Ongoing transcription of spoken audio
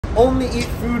only eat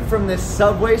food from this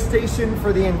subway station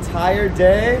for the entire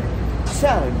day?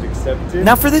 Challenge accepted.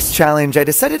 Now for this challenge, I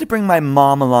decided to bring my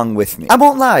mom along with me. I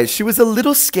won't lie, she was a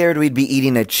little scared we'd be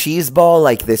eating a cheese ball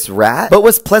like this rat, but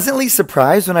was pleasantly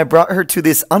surprised when I brought her to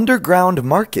this underground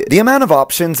market. The amount of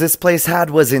options this place had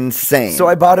was insane, so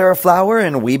I bought her a flower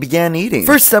and we began eating.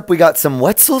 First up, we got some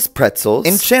Wetzel's pretzels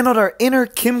and channeled our inner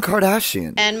Kim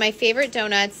Kardashian. And my favorite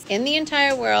donuts in the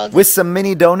entire world, with some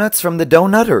mini donuts from the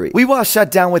Donuttery. We washed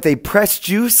that down with a pressed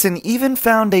juice and even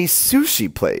found a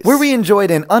sushi place where we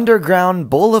enjoyed an underground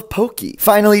bowl of poke.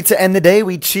 Finally, to end the day,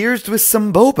 we cheersed with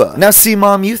some boba. Now see,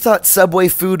 Mom, you thought Subway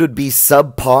food would be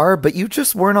subpar, but you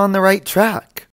just weren't on the right track.